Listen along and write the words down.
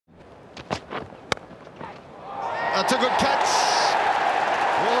That's a good catch.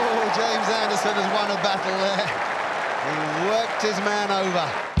 Whoa, James Anderson has won a battle there. He worked his man over.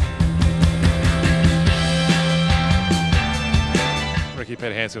 Ricky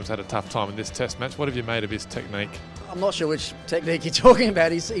Peter Handscomb's had a tough time in this test match. What have you made of his technique? I'm not sure which technique you're talking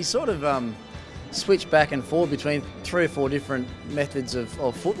about. He's sort of switched back and forward between 3 or 4 different methods of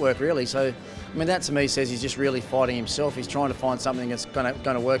footwork, really. So, I mean, that to me says he's just really fighting himself. He's trying to find something that's going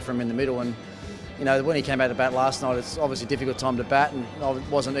to work for him in the middle. And, you know, when he came out to bat last night, it's obviously a difficult time to bat, and it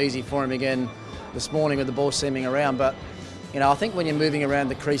wasn't easy for him again this morning with the ball seaming around. But, you know, I think when you're moving around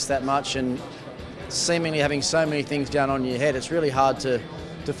the crease that much and seemingly having so many things going on in your head, it's really hard to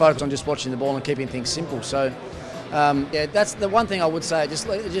focus on just watching the ball and keeping things simple. So, yeah, that's the one thing I would say. It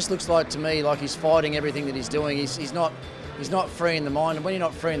just looks like to me like he's fighting everything that he's doing. He's not free in the mind, and when you're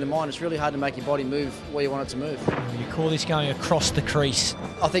not free in the mind, it's really hard to make your body move where you want it to move. You call this going across the crease?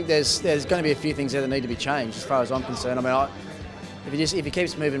 I think there's going to be a few things there that need to be changed, as far as I'm concerned. I mean, if he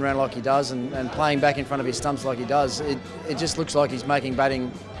keeps moving around like he does and playing back in front of his stumps like he does, it just looks like he's making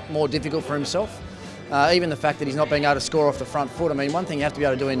batting more difficult for himself. Even the fact that he's not being able to score off the front foot. I mean, one thing you have to be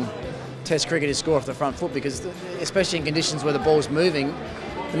able to do in Test cricket is score off the front foot, because especially in conditions where the ball's moving,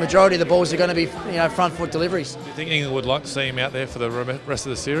 the majority of the balls are going to be, you know, front foot deliveries. Do you think England would like to see him out there for the rest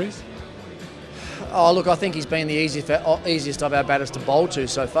of the series? Oh, look, I think he's been the easiest of our batters to bowl to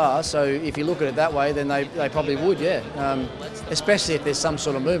so far. So if you look at it that way, then they probably would, yeah. Especially if there's some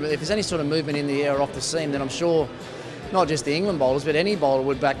sort of movement. If there's any sort of movement in the air or off the seam, then I'm sure not just the England bowlers, but any bowler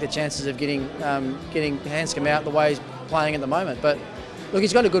would back the chances of getting Handscomb out the way he's playing at the moment. But look,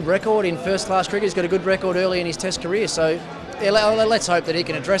 he's got a good record in first-class cricket. He's got a good record early in his Test career. So yeah, let's hope that he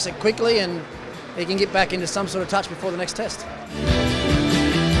can address it quickly and he can get back into some sort of touch before the next Test.